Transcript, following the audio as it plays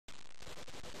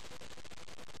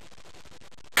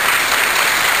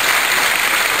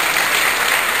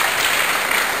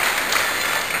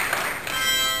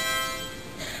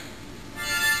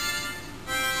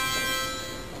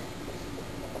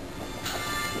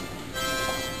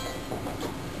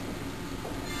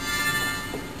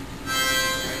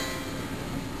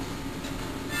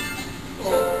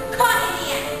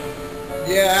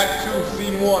Yeah, Act 2,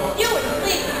 Scene 1. You were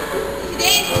asleep.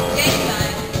 Today's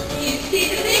daytime. You see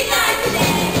the big guy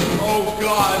today. Oh,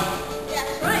 God.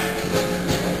 That's right.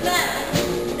 Well,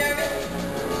 nervous?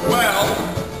 Well...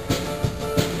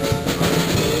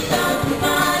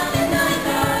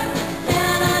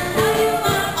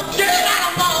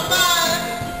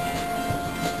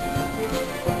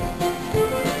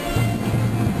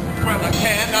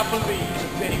 I believe the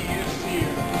day is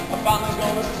here. I'm finally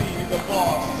gonna see the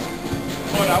boss.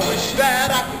 But I wish that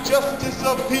I could just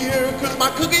disappear, cause my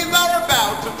cookies are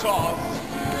about to toss.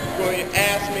 Will you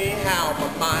ask me how my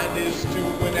mind is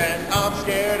doing and I'm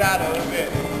scared out of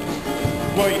it?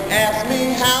 Will you ask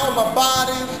me how my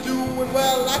body's doing?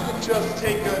 Well, I could just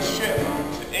take a ship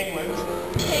to England.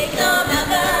 Take some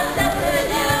alcohol, suffer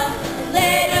now.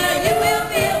 Later you will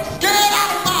feel scared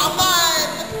out of my mind.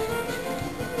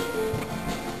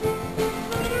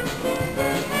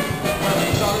 Well,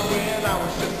 it started when I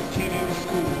was just a kid in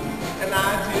school and I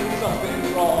did something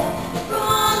wrong.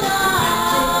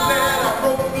 Then I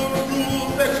broke the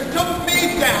rules that she took me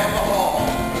down the hall.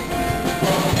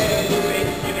 My head was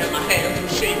aching and my hands were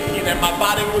shaking and my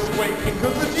body was quaking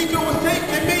cause the teacher was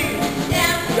taking me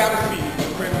down to see the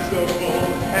principal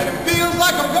and it feels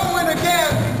like I'm going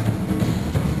again.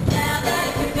 Now that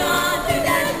you're gone through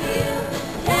that field,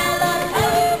 tell us how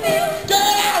you feel. Get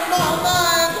out of my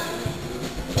mind!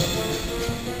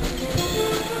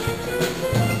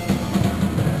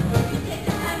 You take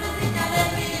the time to sit down and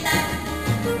relax.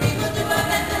 We will do our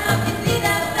best to help you see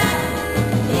that fact.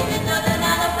 Even though the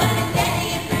lot of fun is getting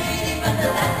is really, but the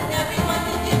last thing everyone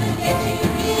will do is get you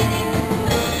reading.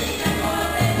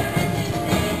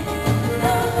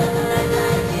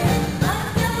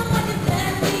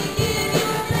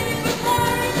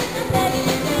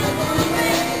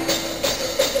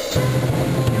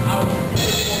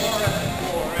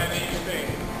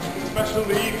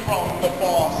 Especially from the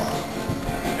boss.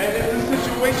 And if the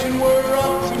situation were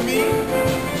up to me,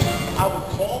 I would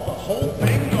call the whole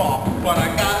thing off. But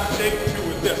I gotta stick to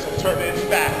it, this will turn it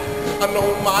back. I know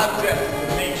my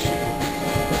destination.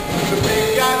 The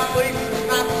big guy's place is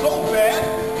not so bad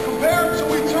compared to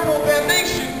eternal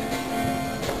damnation.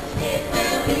 It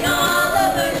will be all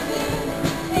over soon.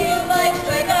 Feel like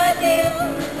strike a deal.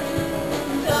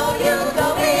 So you'll go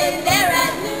in there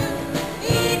at noon,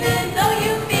 even though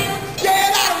you feel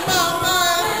Get out of my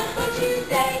mind! that's what you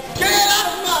say. Get out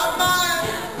of my mind!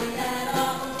 After that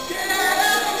all, Get out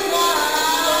of my mind!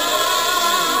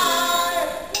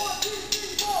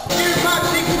 Here's my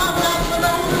cheek, my mouth, my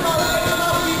nose, my leg, my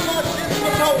feet, my shins,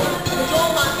 my toes, my jaw,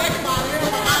 my neck, my hair,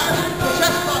 my eyes, my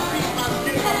chest, my feet, my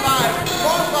skin, my thighs, my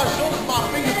arms, my shoulders, my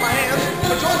fingers, my hands,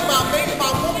 my joints, my face, my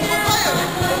bones, my glands,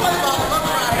 my blood, my lungs,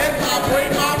 my head, my brain,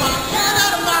 my mind. Get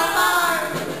out of my mind!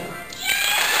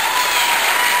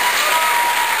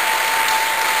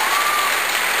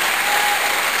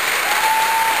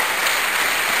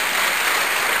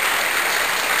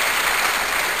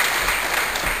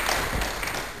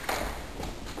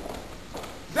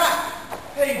 Zach!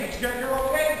 Hey, did you get here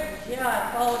okay? Yeah,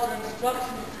 I followed the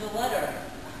instructions to the letter.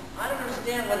 I don't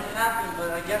understand what happened,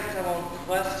 but I guess I won't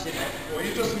question it. Well,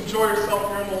 you just enjoy yourself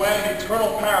here in the land of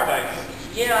eternal paradise.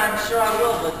 Yeah, I'm sure I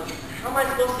will, but how am I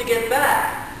supposed to get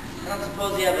back? I don't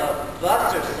suppose you have a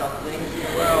bus or something.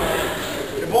 Well,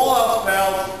 if all else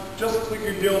fails, just click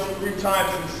your heels 3 times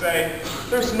and say,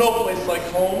 there's no place like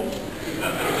home.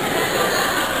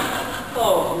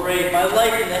 Oh, great. My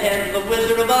life in the hands of the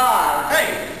Wizard of Oz.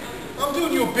 Hey, I'm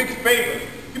doing you a big favor.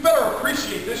 You better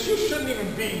appreciate this. You shouldn't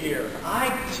even be here. I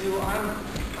do. I'm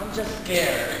just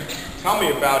scared. Tell me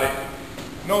about it.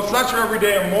 No, it's not your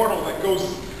everyday immortal that goes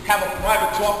have a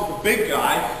private talk with a big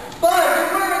guy. But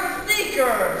you're wearing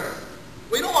sneakers!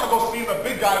 Well, you don't want to go see the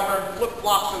big guy wearing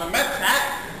flip-flops and a Mets hat.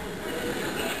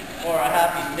 Or a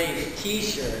happy-faced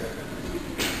t-shirt.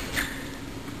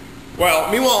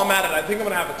 Well, meanwhile I'm at it, I think I'm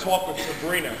going to have a talk with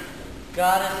Sabrina.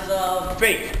 Goddess of...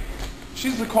 Fate.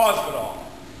 She's the cause of it all.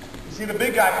 You see, the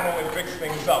big guy can only fix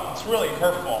things up. It's really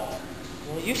her fault.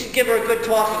 Well, you should give her a good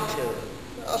talking to.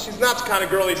 Well, she's not the kind of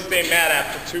girl you stay mad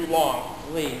after too long.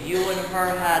 Wait, you and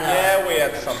her had a... Yeah, we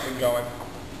had something going.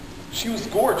 She was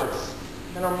gorgeous.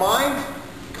 And her mind,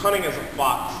 cunning as a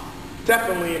fox.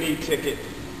 Definitely an E-ticket.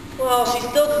 Well, she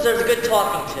still deserves a good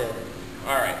talking to.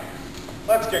 All right,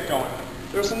 let's get going.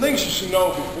 There are some things you should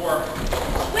know before...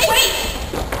 Wait!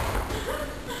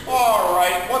 All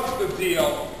right, what's the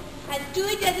deal? As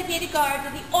duly designated guards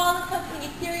of the all-encompassing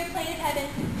exterior plane of heaven,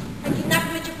 I cannot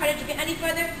permit your party to get any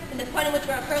further than the point in which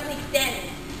we are currently standing.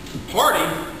 Party?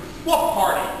 What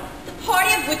party? The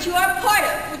party of which you are a part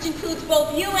of, which includes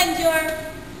both you and your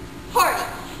party.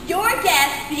 Your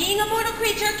guest, being a mortal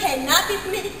creature, cannot be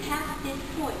permitted past this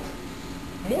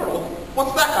Mortal?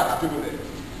 What's that got to do with it?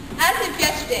 As of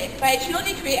yesterday, by eternal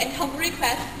decree and humble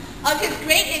request of his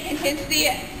great impotence,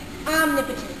 the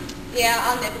omnipotent. Yeah,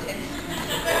 omnipotent.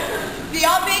 The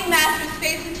all-being master of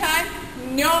space and time,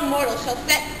 no mortal shall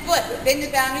set foot within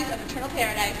the boundaries of eternal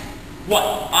paradise. What?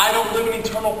 I don't live in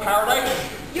eternal paradise?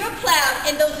 Your cloud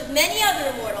and those of many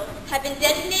other immortals have been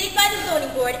designated by the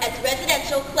zoning board as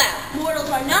residential clouds. Mortals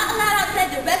are not allowed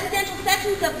outside the residential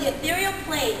sections of the ethereal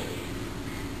plane.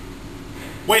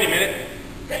 Wait a minute.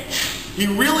 He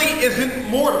really isn't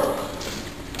mortal.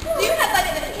 Do you have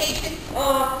identification?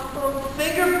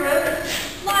 Fingerprint?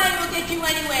 Lying will get you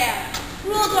anywhere.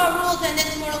 Rules are rules, and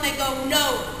this mortal may go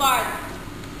no farther.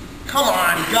 Come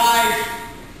on, guys.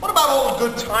 What about all the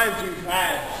good times we've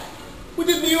had? We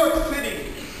did New York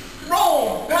City,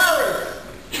 Rome, Paris,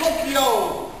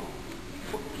 Tokyo.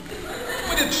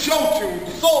 We did show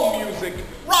tunes, soul music,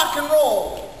 rock and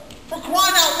roll. For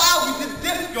crying out loud, we did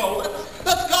disco.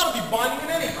 That's got to be binding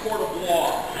in any court of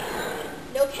law.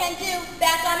 No can do.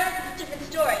 Back on Earth, it's a different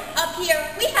story. Up here,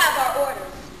 we have our orders.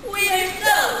 We're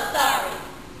so sorry.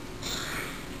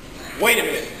 Wait a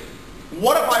minute.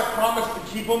 What if I promise to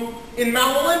keep him in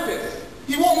Mount Olympus?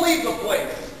 He won't leave the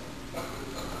place.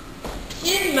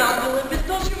 In Mount Olympus?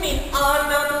 Don't you mean on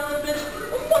Mount Olympus?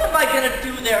 What am I going to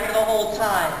do there for the whole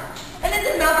time? And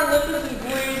isn't Mount Olympus in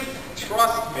Greece?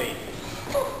 Trust me.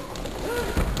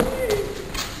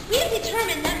 We have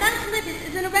determined that Mount Olympus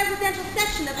is in a residential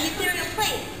section of the ethereal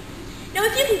plane. Now,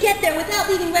 if you can get there without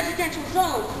leaving residential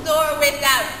zones, or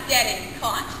without getting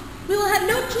caught, we will have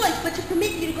no choice but to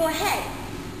permit you to go ahead.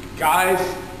 Guys,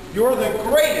 you're the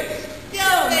greatest.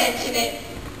 Don't mention it.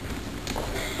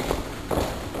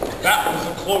 That was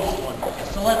a close one.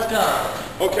 So let's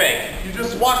go. Okay, you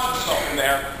just watch yourself in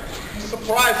there. I'm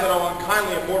surprised at how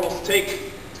unkindly immortals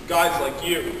take to guys like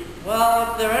you.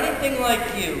 Well, if they're anything like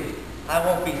you, I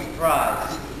won't be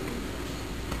surprised.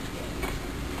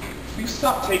 Will you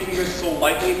stop taking this so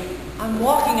lightly? I'm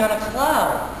walking on a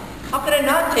cloud. How can I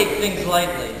not take things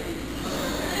lightly?